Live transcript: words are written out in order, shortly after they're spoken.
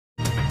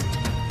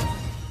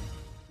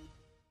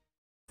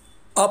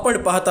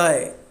आपण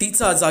पाहताय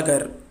तिचा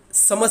जागर,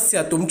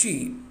 समस्या तुमची,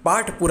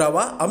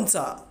 पाठपुरावा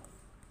आमचा।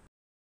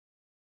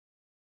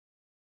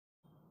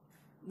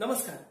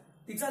 नमस्कार,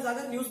 तिचा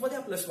जागर न्यूज मध्ये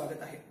आपलं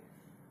स्वागत आहे।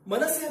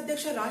 मनसे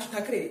अध्यक्ष राज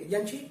ठाकरे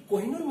यांची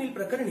कोहिनूर मिल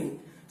प्रकरणी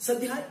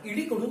सध्या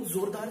ईडी कडून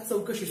जोरदार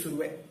चौकशी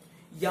सुरू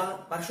आहे। या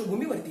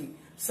पार्श्वभूमीवरती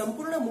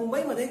संपूर्ण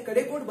मुंबईमध्ये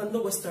कडेकोट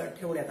बंदोबस्त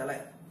ठेवण्यात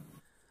आलाय।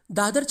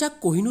 दादरच्या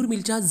कोहिनूर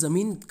मिलच्या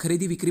जमीन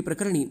खरेदी विक्री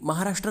प्रकरणी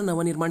महाराष्ट्र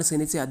नवनिर्माण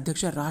सेनेचे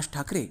अध्यक्ष राज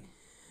ठाकरे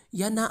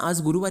यांना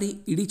आज गुरुवारी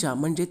ईडीच्या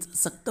म्हणजेच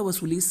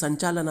सक्तवसुली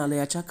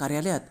संचालनालयाच्या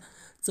कार्यालयात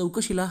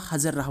चौकशीला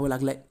हजर राहावं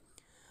लागलंय।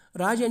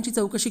 राज यांची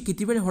चौकशी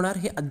किती वेळ होणार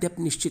हे अद्याप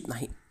निश्चित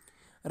नाही।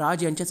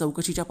 राज यांच्या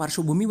चौकशीच्या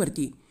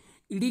पार्श्वभूमीवरती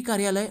ईडी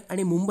कार्यालय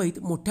आणि मुंबईत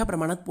मोठ्या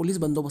प्रमाणात पोलीस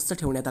बंदोबस्त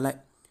ठेवण्यात आलाय।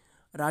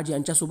 राज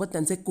यांच्यासोबत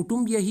त्यांचे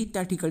कुटुंबीयही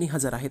त्या ठिकाणी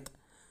हजर आहेत।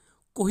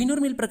 कोहिनूर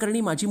मिल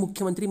प्रकरणी माजी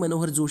मुख्यमंत्री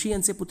मनोहर जोशी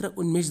यांचे पुत्र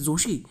उन्मेष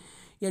जोशी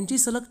यांची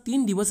सलग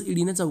 3 दिवस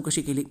ईडीने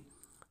चौकशी केली।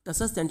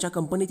 तसंच त्यांच्या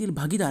कंपनीतील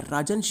भागीदार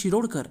राजन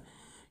शिरोडकर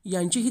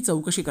यांचीही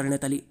चौकशी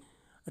करण्यात आली।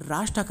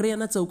 राज ठाकरे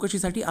यांना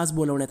चौकशीसाठी आज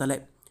बोलवण्यात आलंय।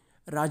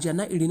 राज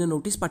यांना ईडीने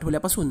नोटीस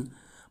पाठवल्यापासून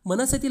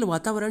मनसेतील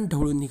वातावरण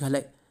ढवळून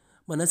निघालंय।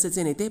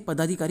 मनसेचे नेते,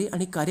 पदाधिकारी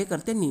आणि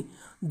कार्यकर्त्यांनी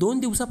 2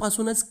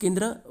 दिवसापासूनच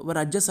केंद्र व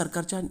राज्य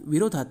सरकारच्या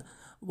विरोधात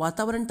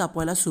वातावरण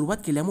तापवायला सुरुवात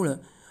केल्यामुळे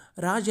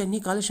राज यांनी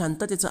काल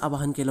शांततेचं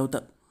आवाहन केलं होतं।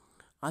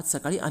 आज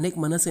सकाळी अनेक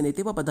मनसे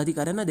नेते व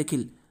पदाधिकाऱ्यांना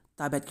देखील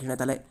ताब्यात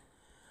घेण्यात आलंय।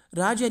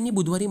 राज यांनी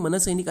बुधवारी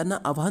मनसैनिकांना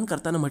आवाहन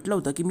करताना म्हटलं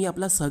होतं की मी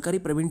आपला सहकारी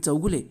प्रवीण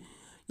चौगुले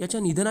याच्या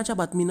निधनाच्या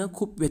बातमीनं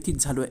खूप व्यथित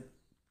झालोय।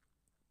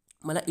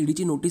 मला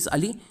ईडीची नोटीस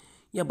आली,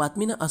 या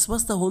बातमीनं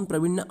अस्वस्थ होऊन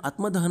प्रवीणनं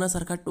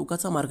आत्मदहनासारखा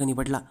टोकाचा मार्ग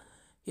निवडला।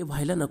 हे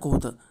व्हायला नको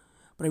होतं।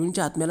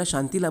 प्रवीणच्या आत्म्याला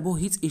शांती लाभो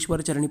हीच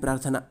ईश्वरचरणी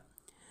प्रार्थना।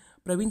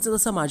 प्रवीणचं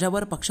जसं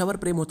माझ्यावर पक्षावर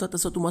प्रेम होतं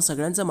तसं तुम्हा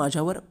सगळ्यांचं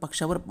माझ्यावर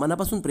पक्षावर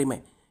मनापासून प्रेम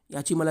आहे,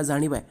 याची मला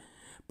जाणीव आहे।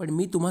 पण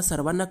मी तुम्हा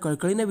सर्वांना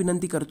कळकळीने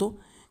विनंती करतो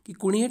की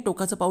कुणीही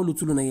टोकाचं पाऊल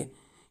उचलू नये।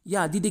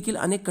 या आधी देखील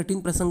अनेक कठीण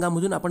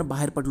प्रसंगांमधून आपण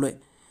बाहेर पडलोय,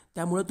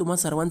 त्यामुळे तुम्हा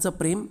सर्वांचं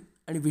प्रेम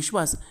आणि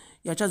विश्वास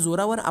याच्या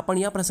जोरावर आपण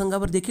या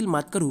प्रसंगावर देखील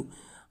मात करू,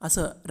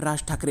 असं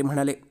राज ठाकरे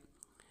म्हणाले।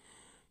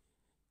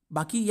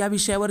 बाकी या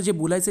विषयावर जे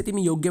बोलायचे ते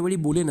मी योग्य वेळी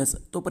बोलेनच,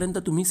 तोपर्यंत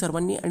तुम्ही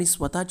सर्वांनी आणि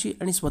स्वतःची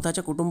आणि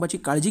स्वतःच्या कुटुंबाची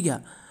काळजी घ्या,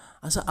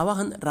 असं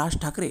आवाहन राज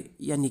ठाकरे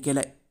यांनी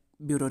केलंय।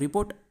 ब्युरो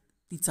रिपोर्ट,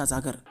 तिचा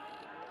जागर।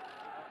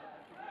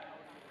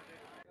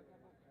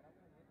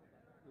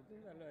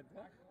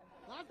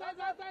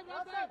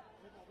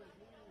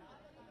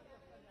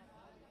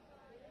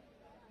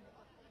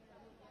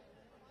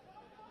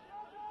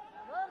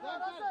 Go,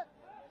 go, go.